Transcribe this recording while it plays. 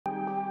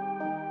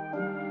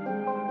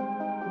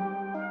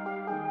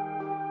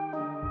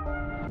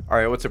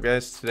Alright, what's up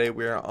guys? Today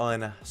we are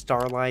on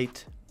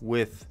Starlight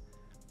with,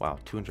 wow,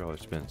 $200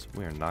 spins.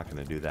 We are not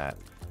going to do that.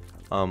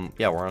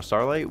 Yeah, we're on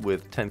Starlight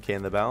with 10k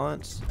in the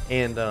balance.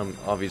 And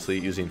obviously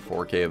using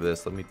 4k of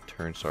this. Let me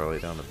turn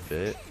Starlight down a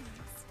bit.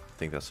 I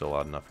think that's still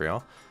loud enough for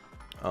y'all.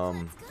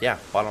 Yeah,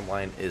 bottom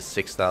line is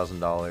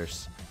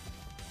 $6,000.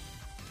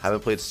 Haven't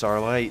played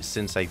Starlight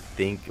since I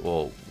think,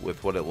 well,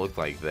 with what it looked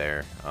like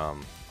there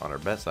on our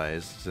bet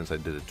size, since I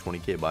did a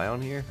 20k buy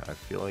on here. I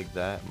feel like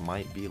that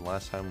might be the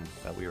last time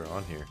that we were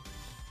on here.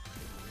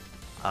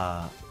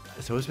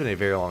 So it's been a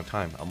very long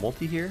time. A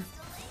multi here,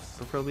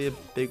 preferably a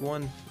big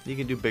one. You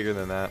can do bigger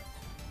than that.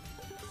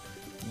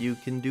 You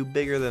can do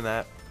bigger than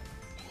that.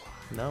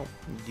 No,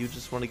 you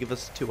just want to give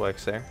us a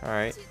 2x there. All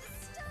right,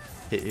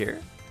 hit here.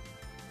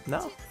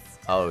 No,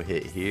 oh,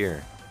 hit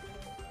here.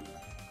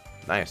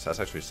 Nice,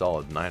 that's actually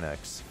solid.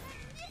 9x.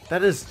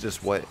 That is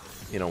just what,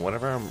 you know,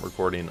 whenever I'm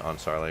recording on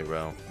Starlight,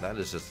 bro, that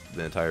is just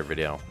the entire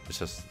video. It's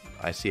just,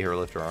 I see her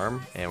lift her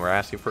arm, and we're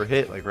asking for a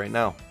hit, like right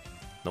now.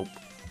 Nope.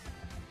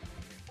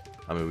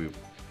 I mean, we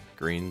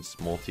greens,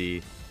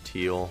 multi,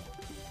 teal.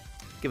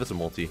 Give us a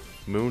multi.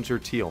 Moons or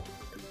teal.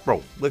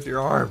 Bro, lift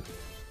your arm.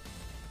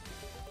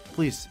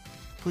 Please,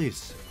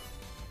 please.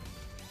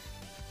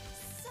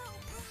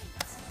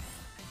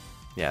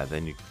 Yeah,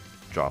 then you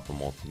drop a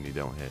multi and you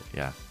don't hit.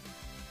 Yeah.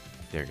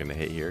 They're going to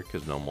hit here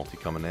because no multi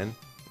coming in.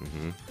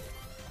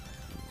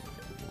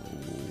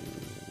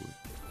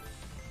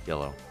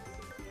 Yellow.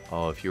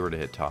 Oh, if you were to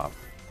hit top.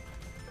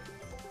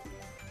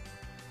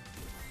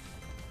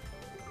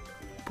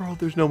 Bro,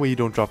 there's no way you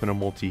don't drop in a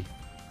multi.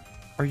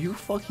 Are you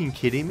fucking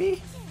kidding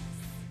me?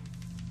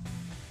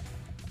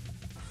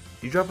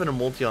 You drop in a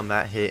multi on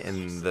that hit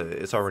and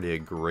it's already a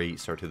great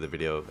start to the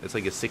video. It's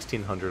like a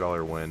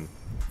 $1,600 win.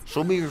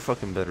 Show me you're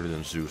fucking better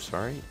than Zeus,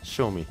 alright?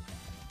 Show me.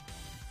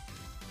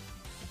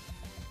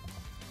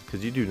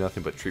 Because you do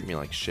nothing but treat me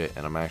like shit,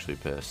 and I'm actually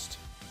pissed.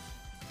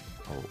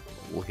 Oh,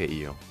 look at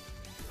you.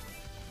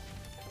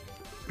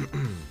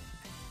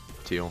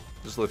 Teal,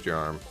 just lift your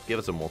arm. Give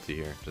us a multi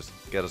here. Just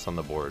get us on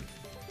the board.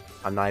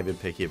 I'm not even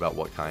picky about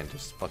what kind.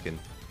 Just fucking...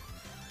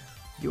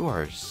 You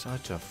are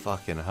such a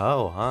fucking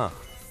hoe, huh?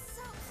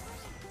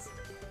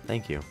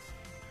 Thank you.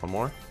 One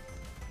more?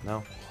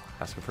 No?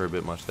 Asking for a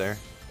bit much there.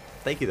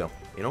 Thank you, though.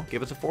 You know,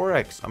 give us a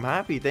 4x. I'm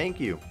happy. Thank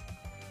you.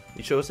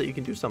 You show us that you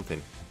can do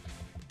something.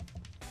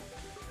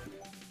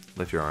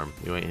 Lift your arm.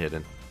 You ain't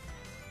hidden.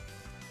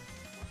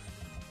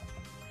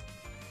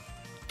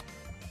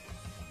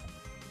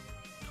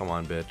 Come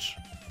on, bitch.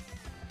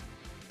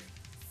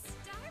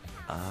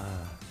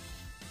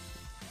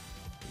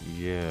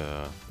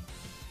 Yeah.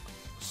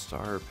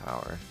 Star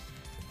power.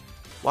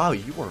 Wow,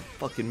 you are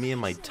fucking me in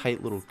my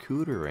tight little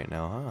cooter right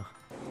now, huh?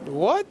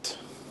 What?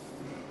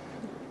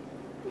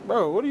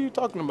 Bro, what are you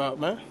talking about,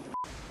 man?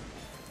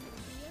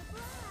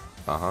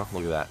 Uh-huh,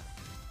 look at that.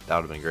 That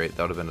would have been great.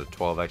 That would have been a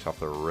 12x off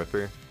the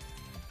ripper.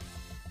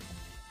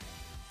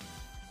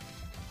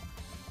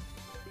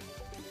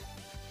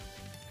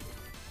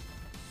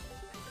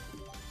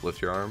 Lift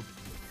your arm.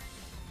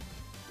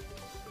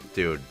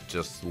 Dude,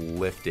 just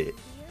lift it.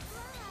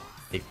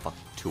 A fucking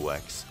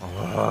 2x.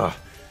 Ugh.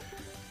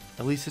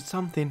 At least it's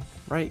something,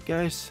 right,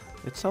 guys?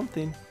 It's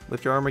something.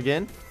 Lift your arm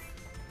again.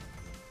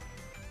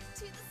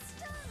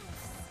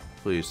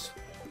 Please.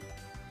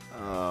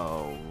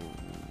 Oh.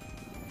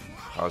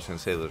 I was gonna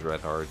say those red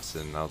hearts,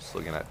 and I was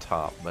looking at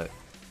top, but.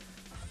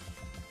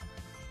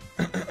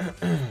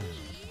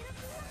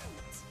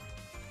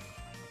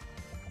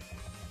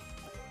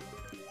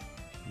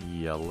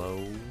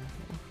 Yellow.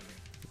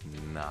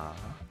 Nah.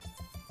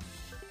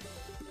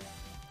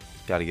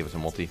 Gotta give us a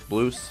multi.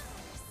 Blues.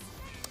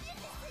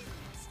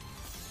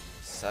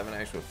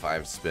 7x with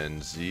 5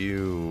 spins.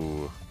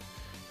 You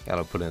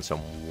gotta put in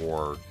some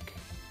work.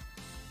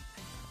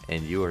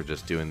 And you are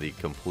just doing the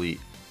complete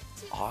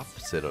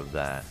opposite of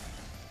that.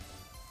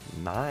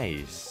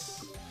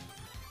 Nice.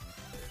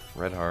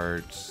 Red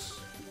hearts.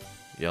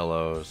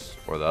 Yellows.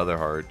 Or the other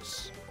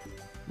hearts.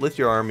 Lift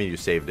your arm and you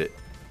saved it.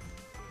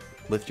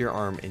 Lift your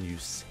arm and you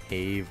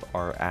save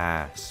our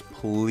ass.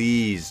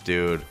 Please,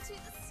 dude.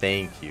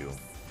 Thank you.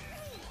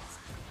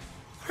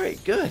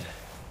 Alright, good.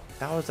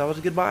 That was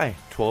a good buy.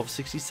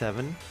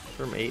 1267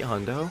 from 8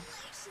 hundo.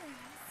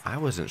 I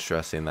wasn't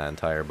stressing that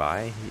entire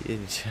buy.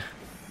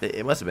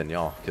 It must have been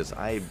y'all, because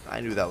I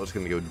knew that was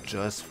going to go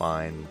just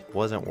fine.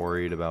 Wasn't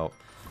worried about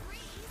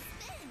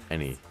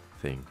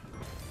anything.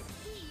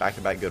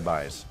 Back-to-back good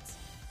buys.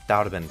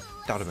 That would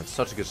have been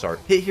such a good start.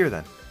 Hit here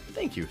then.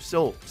 Thank you.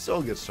 Still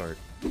a good start.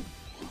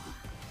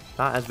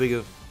 Not as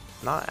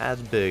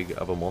big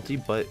of a multi,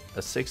 but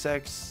a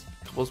 6x,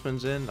 couple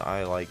spins in,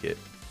 I like it.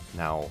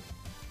 Now,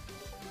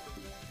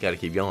 gotta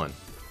keep going.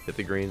 Hit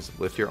the greens,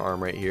 lift your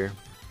arm right here.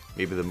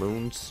 Maybe the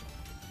moons.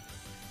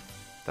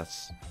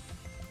 That's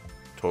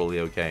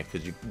totally okay,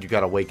 because you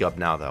gotta wake up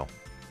now, though.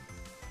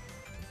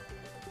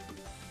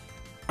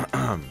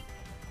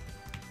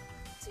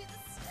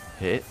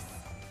 Hit.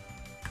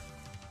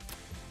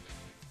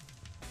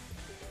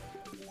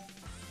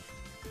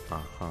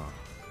 Uh-huh.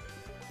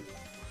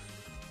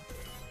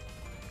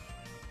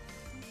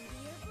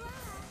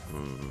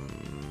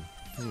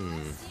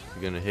 You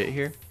gonna hit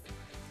here?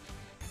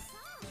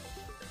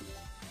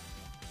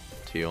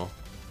 Teal.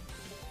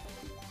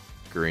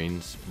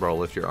 Greens. Bro,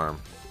 lift your arm.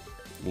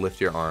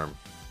 Lift your arm.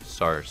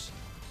 Stars.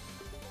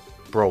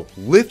 Bro,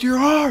 lift your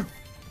arm!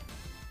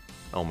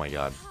 Oh my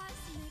god.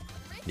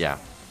 Yeah.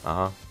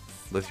 Uh-huh.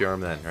 Lift your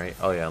arm then, right?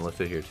 Oh yeah, lift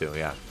it here too.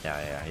 Yeah.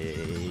 Yeah.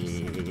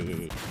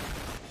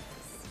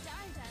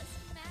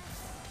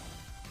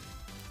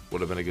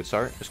 Would have been a good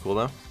start. It's cool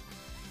though.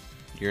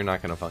 You're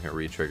not gonna fucking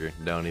re-trigger.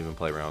 Don't even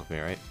play around with me,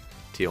 right?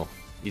 Teal.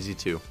 Easy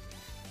 2.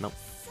 Nope.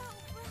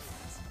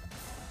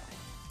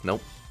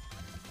 Nope.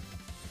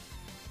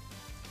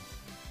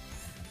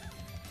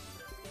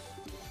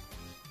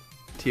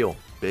 Teal,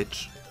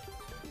 bitch.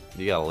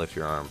 You gotta lift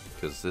your arm,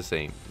 because this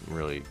ain't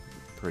really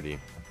pretty.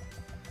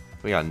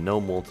 We got no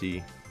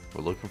multi.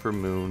 We're looking for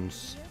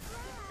moons.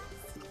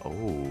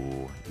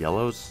 Oh,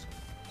 yellows.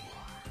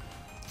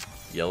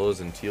 Yellows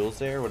and teals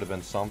there would have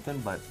been something,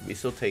 but we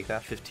still take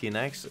that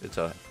 15x. It's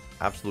a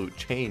absolute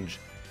change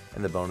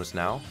in the bonus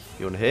now.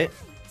 You want to hit?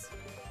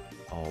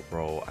 Oh,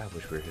 bro, I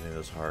wish we were hitting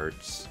those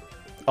hearts.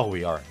 Oh,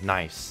 we are.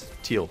 Nice.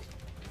 Teal.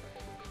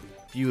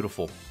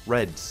 Beautiful.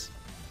 Reds.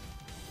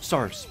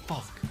 Stars.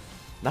 Fuck.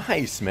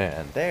 Nice,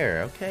 man.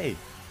 There. Okay.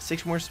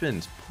 6 more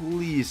spins.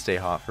 Please stay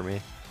hot for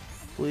me.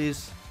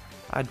 Please.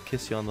 I'd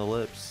kiss you on the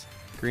lips.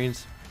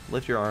 Greens.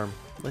 Lift your arm.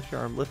 Lift your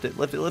arm. Lift it.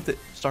 Lift it. Lift it.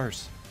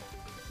 Stars.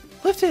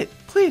 Lift it.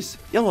 Please.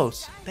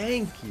 Yellows.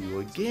 Thank you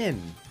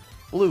again.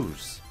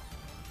 Blues.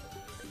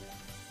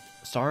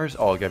 Stars.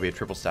 Oh, it gotta be a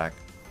triple stack.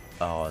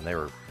 Oh, and they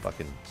were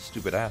fucking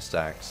stupid ass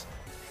stacks.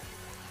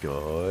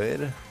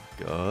 Good.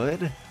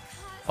 Good.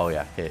 Oh,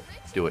 yeah. Hit.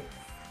 Do it.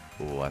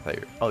 Oh, I thought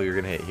you were... Oh, you're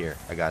gonna hit here.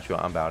 I got you.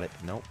 I'm about it.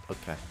 Nope.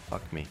 Okay.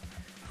 Fuck me.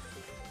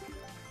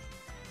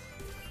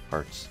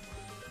 Hearts.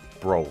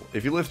 Bro,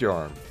 if you lift your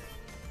arm.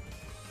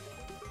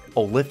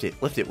 Oh, lift it.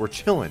 Lift it. We're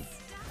chilling.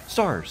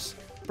 Stars.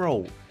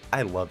 Bro,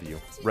 I love you.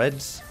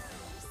 Reds.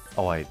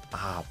 Oh,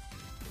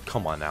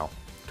 come on now.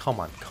 Come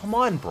on. Come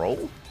on,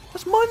 bro.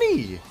 That's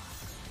money.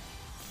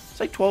 It's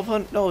like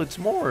 1,200. No, it's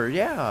more.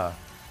 Yeah.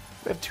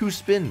 We have 2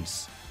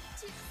 spins.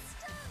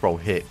 Bro,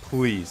 hit.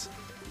 Please.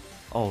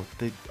 Oh,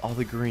 all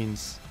the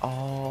greens.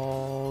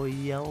 Oh,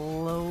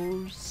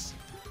 yellows.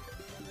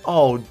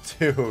 Oh,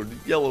 dude.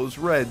 Yellows,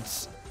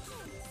 reds.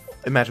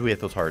 Imagine we hit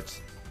those hearts.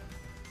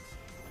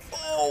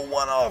 Oh,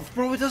 1 off.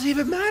 Bro, it doesn't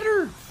even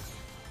matter.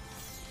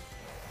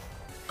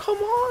 Come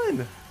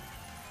on.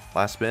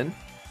 Last spin.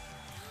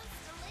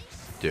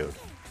 Dude.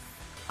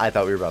 I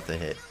thought we were about to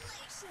hit.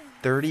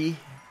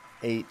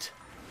 38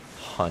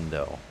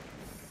 hundo.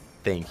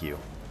 Thank you.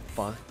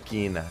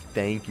 Fucking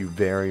thank you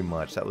very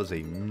much. That was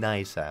a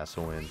nice ass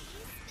win.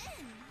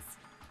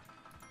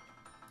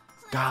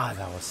 God,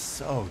 that was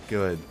so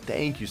good.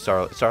 Thank you,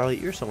 Starlight. Starlight,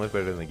 you're so much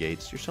better than the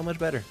Gates. You're so much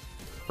better.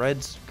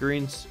 Reds,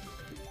 greens.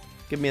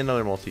 Give me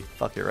another multi.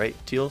 Fuck it, right?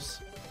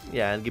 Teals?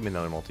 Yeah, and give me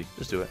another multi.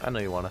 Just do it. I know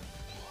you wanna.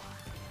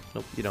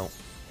 Nope, you don't.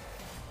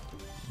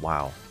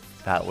 Wow.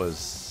 That was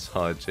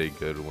such a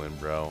good win,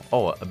 bro.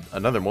 Oh,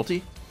 another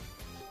multi?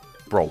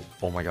 Bro,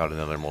 oh my god,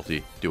 another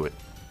multi. Do it.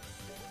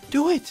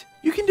 Do it!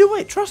 You can do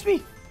it! Trust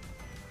me!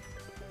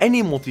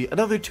 Any multi,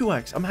 another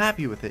 2x. I'm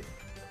happy with it.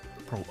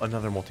 Bro,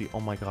 another multi. Oh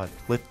my god.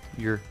 Lift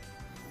your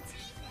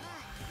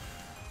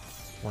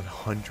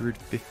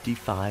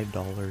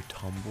 $155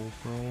 tumble,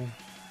 bro.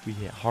 We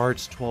hit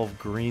hearts, 12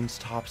 greens,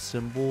 top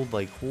symbol.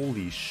 Like,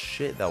 holy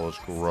shit, that was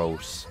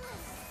gross.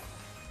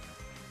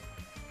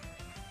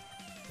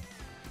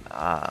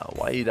 Why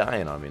are you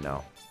dying on me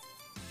now?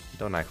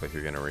 Don't act like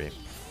you're gonna reap.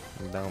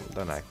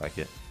 Don't act like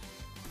it.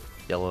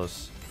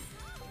 Yellows.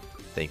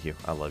 Thank you.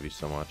 I love you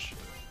so much.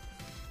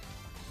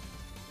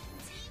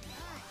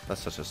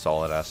 That's such a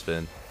solid ass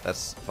spin.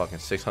 That's fucking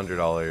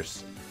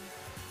 $600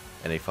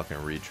 and a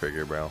fucking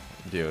re-trigger, bro.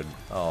 Dude,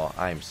 oh,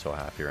 I'm so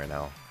happy right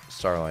now.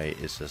 Starlight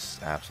is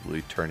just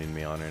absolutely turning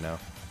me on right now.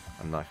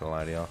 I'm not gonna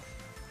lie to y'all.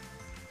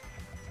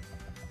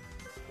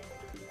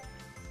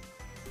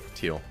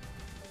 Teal.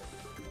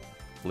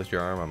 Lift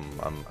your arm.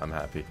 I'm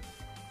happy.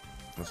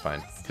 That's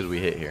fine because we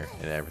hit here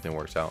and everything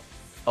works out.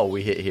 Oh,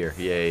 we hit here.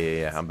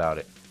 Yeah. I'm about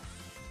it.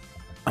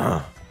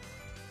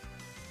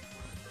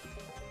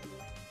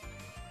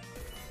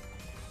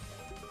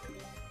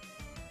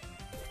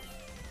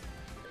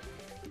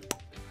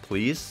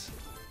 Please?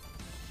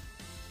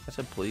 I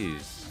said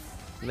please.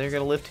 And they're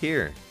gonna lift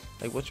here.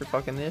 Like, what's your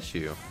fucking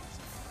issue?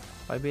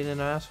 Why being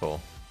an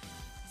asshole?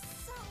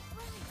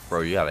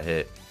 Bro, you gotta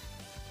hit.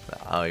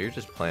 Oh, you're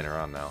just playing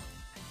around now.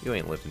 You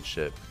ain't lifting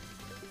shit.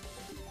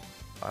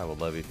 I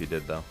would love you if you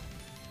did, though.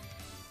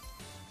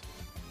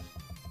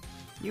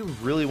 You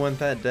really went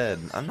that dead.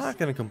 I'm not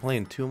gonna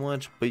complain too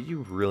much, but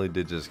you really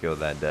did just go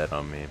that dead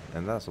on me.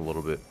 And that's a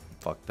little bit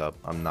fucked up.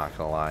 I'm not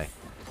gonna lie.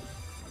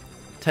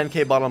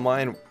 10K bottom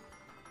line.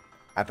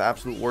 At the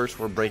absolute worst,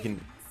 we're breaking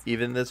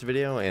even this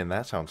video, and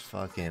that sounds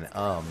fucking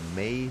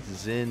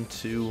amazing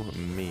to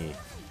me.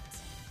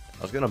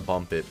 I was gonna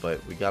bump it,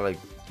 but we gotta,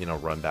 you know,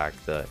 run back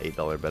the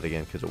 $8 bet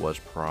again because it was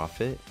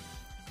profit.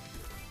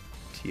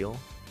 Teal.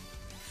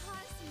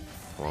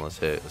 Come on, let's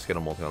hit. Let's get a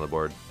multi on the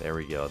board. There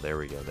we go. There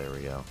we go. There we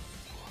go.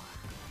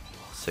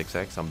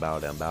 6x. I'm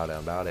about it. I'm about it.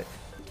 I'm about it.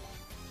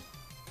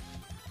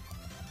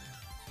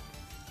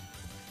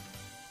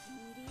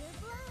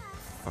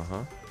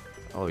 Uh-huh.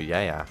 Oh,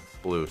 yeah.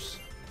 Blues.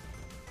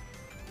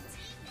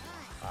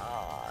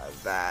 Ah,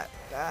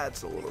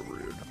 that's a little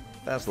rude.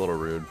 That's a little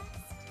rude.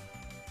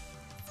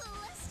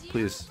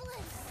 Please.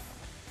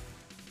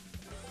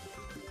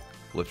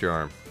 Lift your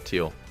arm.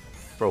 Teal.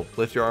 Bro,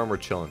 lift your arm. We're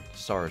chilling.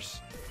 Stars.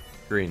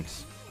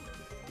 Greens.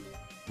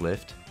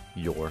 Lift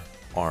your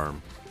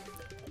arm.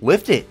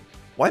 Lift it.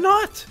 Why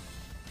not?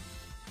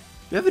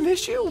 You have an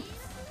issue? You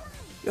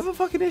have a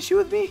fucking issue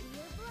with me?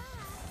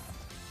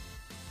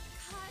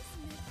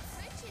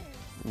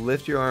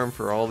 Lift your arm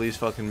for all these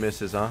fucking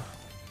misses, huh?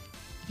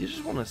 You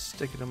just want to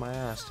stick it in my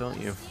ass,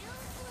 don't you?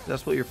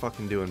 That's what you're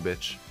fucking doing,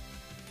 bitch.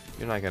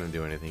 You're not gonna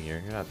do anything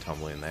here. You're not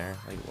tumbling there.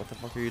 Like, what the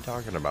fuck are you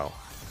talking about?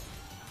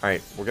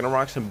 Alright, we're gonna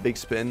rock some big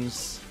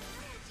spins.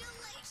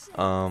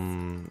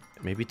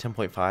 Maybe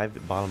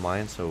 10.5 bottom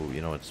line, so,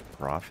 you know, it's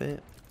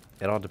profit.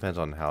 It all depends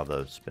on how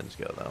those spins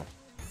go, though.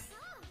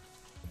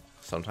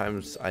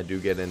 Sometimes I do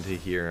get into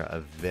here a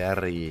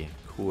very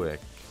quick,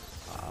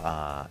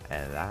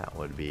 and that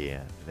would be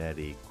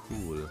very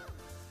cool.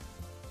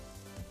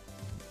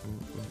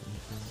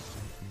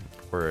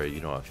 Or,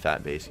 you know, a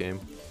fat base game.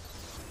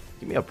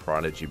 Give me a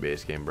Prodigy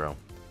base game, bro.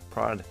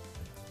 Prod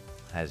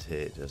has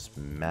hit just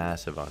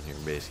massive on here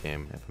base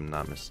game, if I'm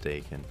not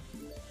mistaken.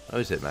 I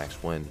always hit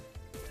max win.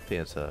 I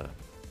think it's a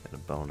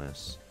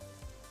bonus.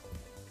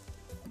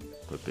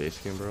 But base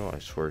game, bro, I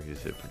swear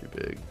he's hit pretty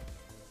big.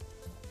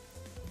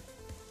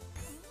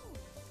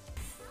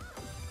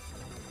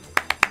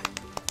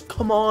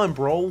 Come on,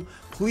 bro.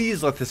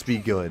 Please let this be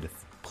good.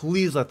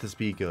 Please let this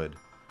be good.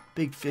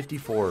 Big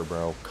 54,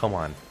 bro. Come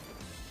on.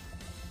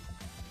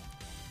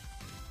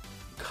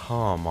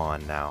 Come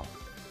on now.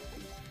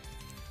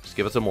 Just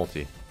give us a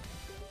multi.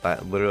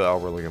 That's literally all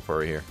we're looking for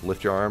right here.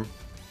 Lift your arm.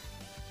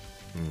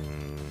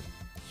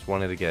 Just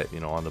wanted to get, you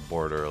know, on the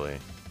board early.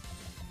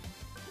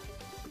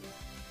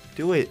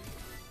 Do it.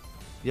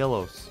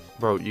 Yellows.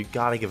 Bro, you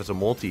gotta give us a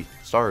multi.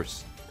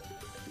 Stars.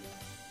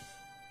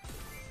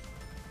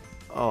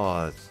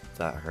 Oh,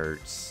 that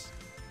hurts.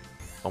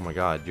 Oh my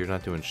god, you're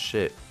not doing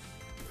shit.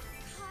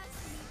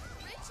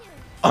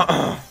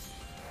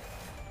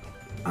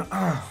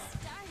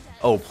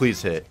 Oh,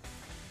 please hit.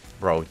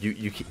 Bro,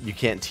 you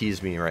can't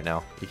tease me right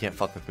now. You can't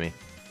fuck with me.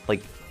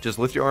 Like, just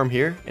lift your arm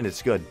here and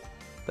it's good.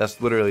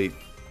 That's literally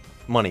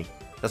money.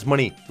 That's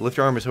money. Lift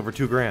your arm is over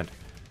 2 grand.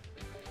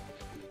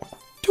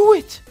 Do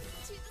it!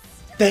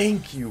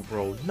 Thank you,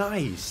 bro.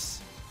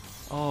 Nice.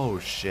 Oh,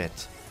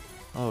 shit.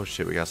 Oh,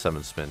 shit. We got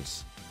 7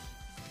 spins.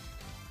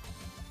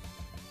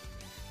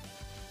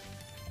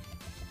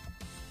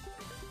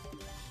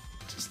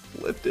 Just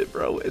lift it,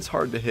 bro. It's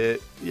hard to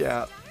hit.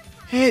 Yeah.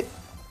 Hit!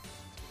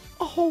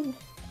 Oh!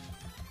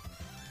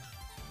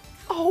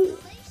 Oh!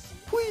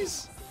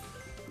 Please!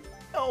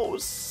 Oh,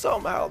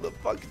 somehow the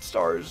fucking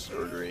stars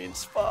are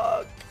greens.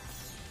 Fuck.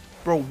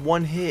 Bro,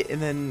 1 hit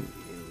and then,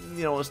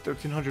 you know, it's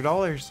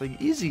 $1,300.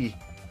 Like, easy.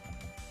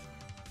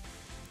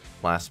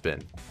 Last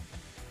spin.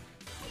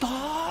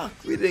 Fuck!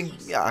 We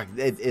didn't. Yeah,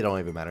 it don't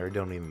even matter. It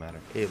don't even matter.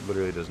 It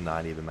literally does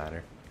not even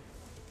matter.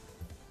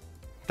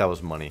 That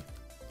was money.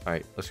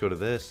 Alright, let's go to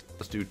this.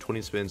 Let's do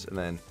 20 spins and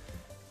then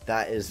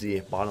that is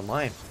the bottom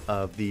line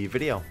of the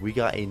video. We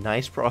got a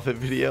nice profit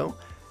video.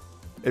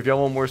 If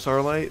y'all want more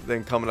Starlight,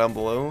 then comment down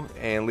below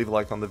and leave a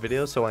like on the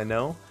video so I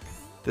know.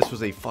 This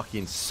was a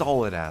fucking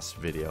solid ass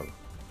video.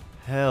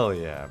 Hell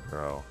yeah,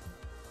 bro.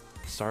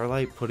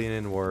 Starlight putting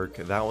in work.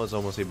 That was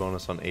almost a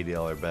bonus on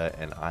 $80 bet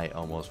and I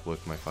almost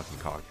whipped my fucking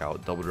cock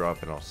out. Double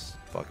drop and I was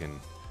fucking...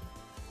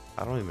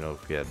 I don't even know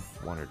if we had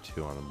 1 or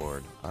 2 on the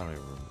board. I don't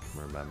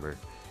even remember.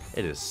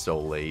 It is so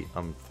late.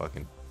 I'm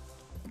fucking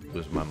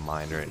losing my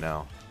mind right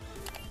now.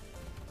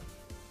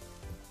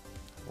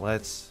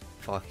 Let's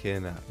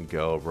fucking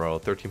go, bro.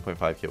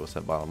 13.5k was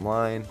that bottom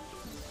line.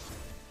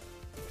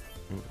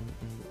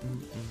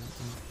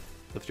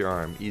 Lift your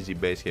arm. Easy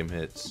base game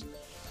hits.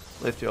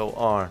 Lift your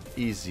arm.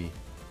 Easy.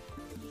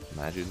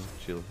 Imagine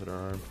she lifted her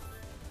arm.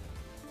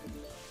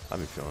 I've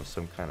been feeling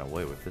some kind of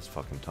way with this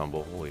fucking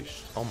tumble. Holy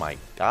sh... Oh my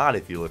god,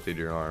 if you lifted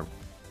your arm.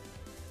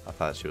 I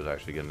thought she was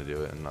actually going to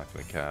do it and not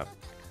going to cap.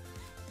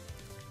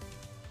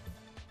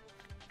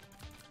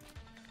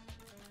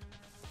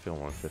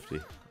 Feeling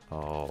 150.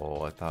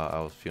 Oh, I thought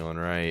I was feeling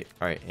right.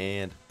 Alright,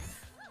 and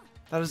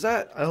that is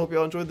that. I hope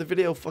y'all enjoyed the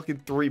video.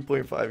 Fucking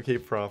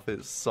 3.5k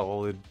profit.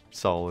 Solid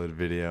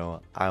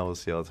video. I will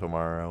see y'all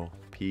tomorrow.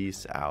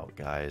 Peace out,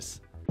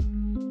 guys.